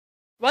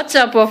What's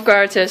up,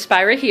 Wolfguard? So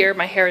Spyra here.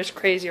 My hair is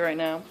crazy right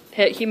now.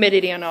 Hit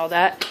humidity and all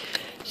that.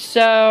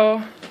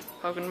 So,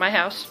 welcome to my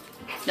house.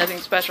 Nothing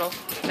special.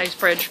 Nice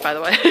fridge, by the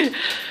way.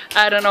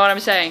 I don't know what I'm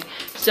saying.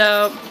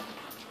 So,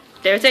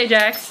 there's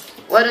Ajax.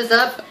 What is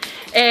up?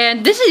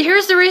 And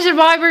here's the reason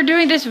why we're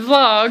doing this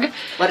vlog.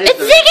 What is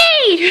it's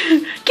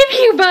Ziggy! Come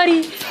here,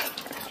 buddy.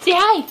 Say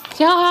hi.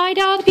 Say hi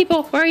to all the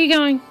people. Where are you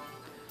going?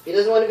 He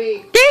doesn't want to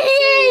be. There he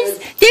is!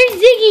 There's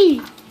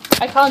Ziggy!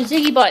 I call him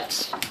Ziggy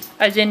Butts.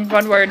 As in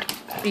one word.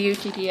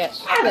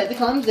 B-U-T-T-S. I bet they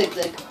call him Zig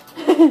Zig.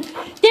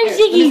 There's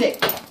Ziggy.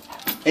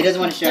 He doesn't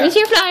want to share. Here's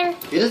your flyer.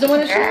 He doesn't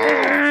want to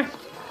share.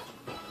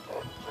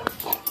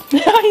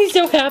 He's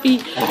so happy.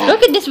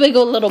 Look at this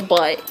wiggle little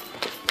butt.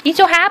 He's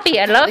so happy.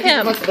 I love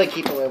him. He wants to play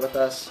keep away with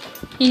us.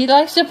 He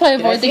likes to play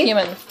Avoid the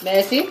Human. May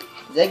I see?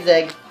 Zig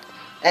Zig.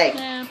 Hey.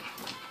 Yeah.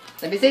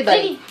 Let me see,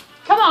 buddy. Ziggy,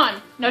 come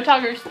on. No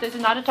tuggers. This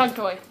is not a tug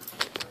toy.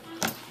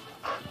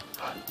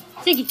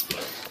 Ziggy.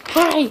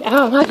 Hi.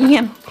 Oh, look at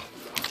him.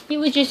 He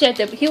was at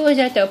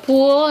the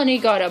pool and he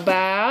got a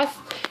bath.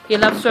 He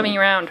loves swimming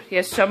around. He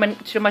has so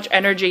much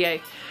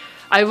energy.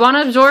 I want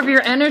to absorb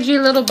your energy,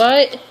 little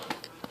butt.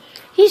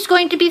 He's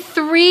going to be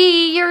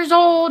 3 years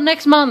old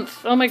next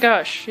month. Oh my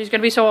gosh, he's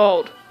gonna be so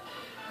old.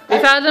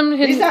 We've had him.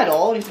 He's not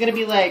old. He's gonna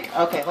be like,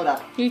 okay, hold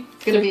up. He's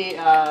gonna be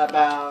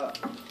about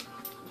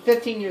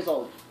 15 years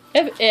old.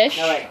 Ish.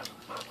 No wait.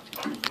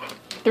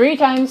 3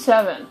 times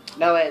 7.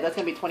 No wait, that's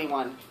gonna be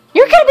 21.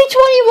 You're gonna be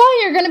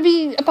 21. You're gonna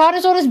be about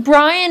as old as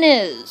Brian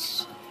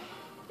is.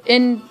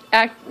 In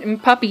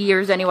puppy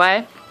years,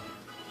 anyway.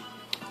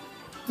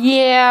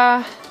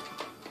 Yeah.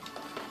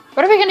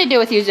 What are we gonna do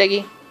with you,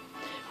 Ziggy?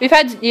 We've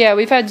had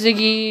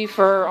Ziggy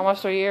for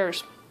almost 3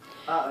 years.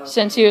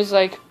 Since he was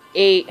like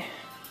 8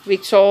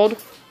 weeks old.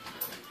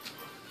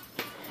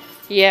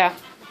 Yeah.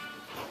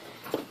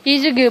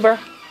 He's a goober.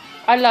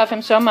 I love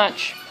him so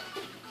much.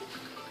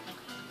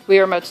 Wii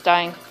remote's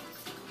dying.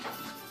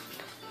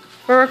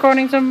 We're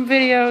recording some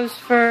videos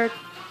for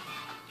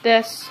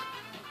this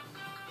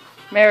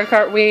Mario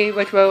Kart WII,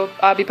 which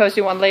I'll be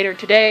posting one later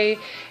today,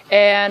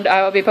 and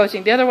I will be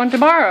posting the other one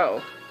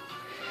tomorrow.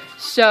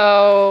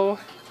 So,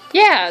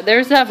 yeah,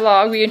 there's that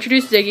vlog. We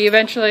introduced Ziggy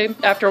eventually,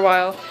 after a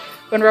while.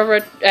 When we're over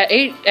at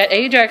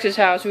Ajax's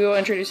house, we will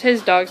introduce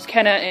his dogs,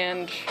 Kenna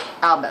and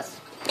Albus.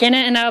 Kenna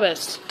and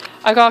Albus.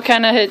 I call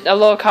Kenna a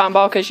little cotton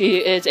ball because she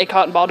is a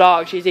cotton ball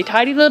dog. She's a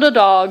tiny little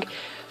dog,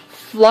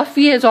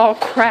 fluffy as all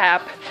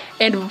crap,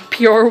 and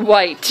pure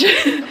white.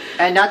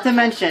 And not to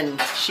mention,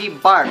 she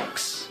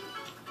barks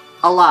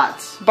a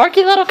lot.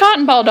 Barky little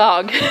cotton ball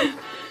dog.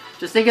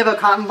 Just think of a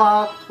cotton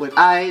ball with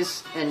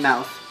eyes and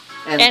mouth.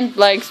 And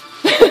legs.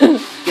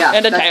 Yeah.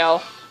 And a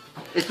tail.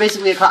 It's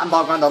basically a cotton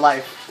ball gone to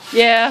life.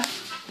 Yeah.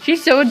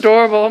 She's so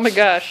adorable. Oh my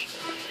gosh.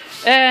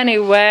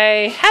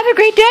 Anyway, have a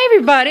great day,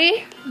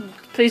 everybody.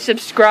 Please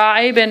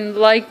subscribe and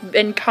like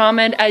and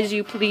comment as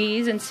you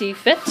please and see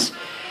fit.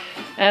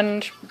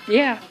 And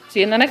yeah, see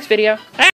you in the next video.